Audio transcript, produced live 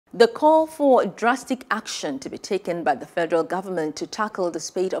The call for drastic action to be taken by the federal government to tackle the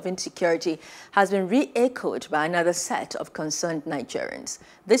spate of insecurity has been re-echoed by another set of concerned Nigerians.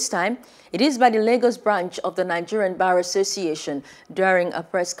 This time, it is by the Lagos branch of the Nigerian Bar Association during a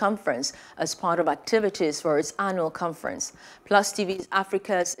press conference as part of activities for its annual conference. Plus TV's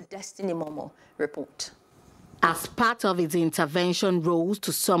Africa's Destiny Momo report. As part of its intervention roles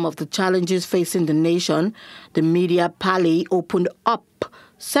to some of the challenges facing the nation, the media parley opened up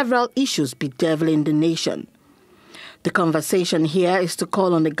several issues bedeviling the nation. The conversation here is to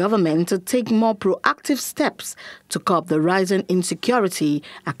call on the government to take more proactive steps to curb the rising insecurity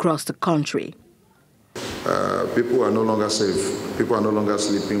across the country. People are no longer safe. People are no longer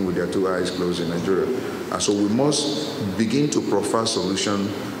sleeping with their two eyes closed in Nigeria. And so we must begin to profile solution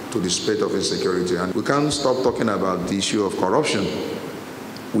to the spate of insecurity. And we can't stop talking about the issue of corruption.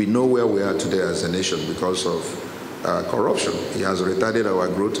 We know where we are today as a nation because of corruption. It has retarded our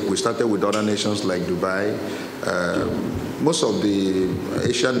growth. We started with other nations like Dubai. Most of the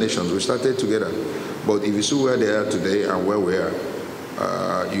Asian nations, we started together. But if you see where they are today and where we are,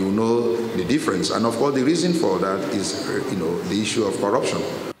 you know the difference. And of course, the reason for that is, the issue of corruption.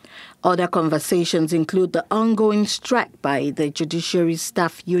 Other conversations include the ongoing strike by the Judiciary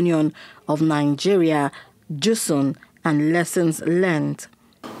Staff Union of Nigeria, JUSUN, and lessons learned.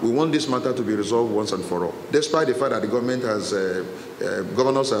 We want this matter to be resolved once and for all. Despite the fact that the government has,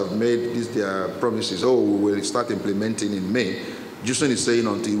 governors have made their promises, we will start implementing in May. JUSUN is saying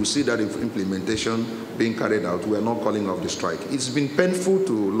until we see that implementation being carried out, we are not calling off the strike. It's been painful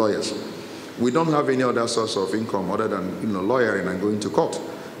to lawyers. We don't have any other source of income other than lawyering and going to court.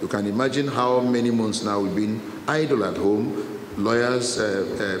 You can imagine how many months now we've been idle at home. Lawyers'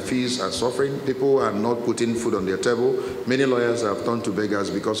 fees are suffering. People are not putting food on their table. Many lawyers have turned to beggars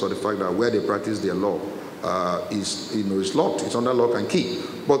because of the fact that where they practice their law is locked. It's under lock and key.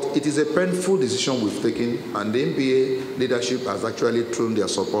 But it is a painful decision we've taken, and the NBA leadership has actually thrown their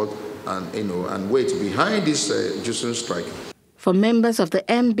support and weight behind this JUSUN strike. For members of the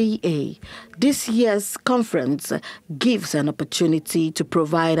NBA, this year's conference gives an opportunity to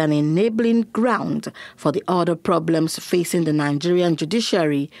provide an enabling ground for the other problems facing the Nigerian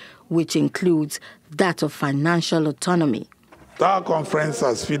judiciary, which includes that of financial autonomy. Our conference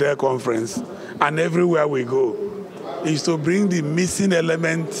as FIDE conference, and everywhere we go, is to bring the missing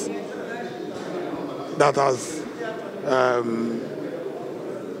element that has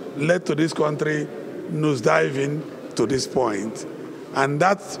led to this country nosediving to this point, and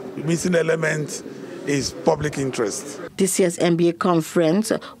that missing element is public interest. This year's NBA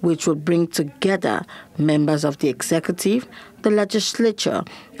conference, which will bring together members of the executive, the legislature,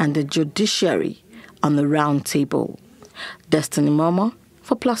 and the judiciary on the round table. Destiny Momo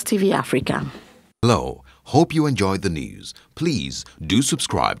for Plus TV Africa. Hello, hope you enjoyed the news. Please do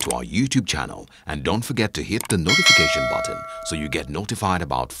subscribe to our YouTube channel and don't forget to hit the notification button so you get notified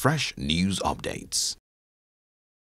about fresh news updates.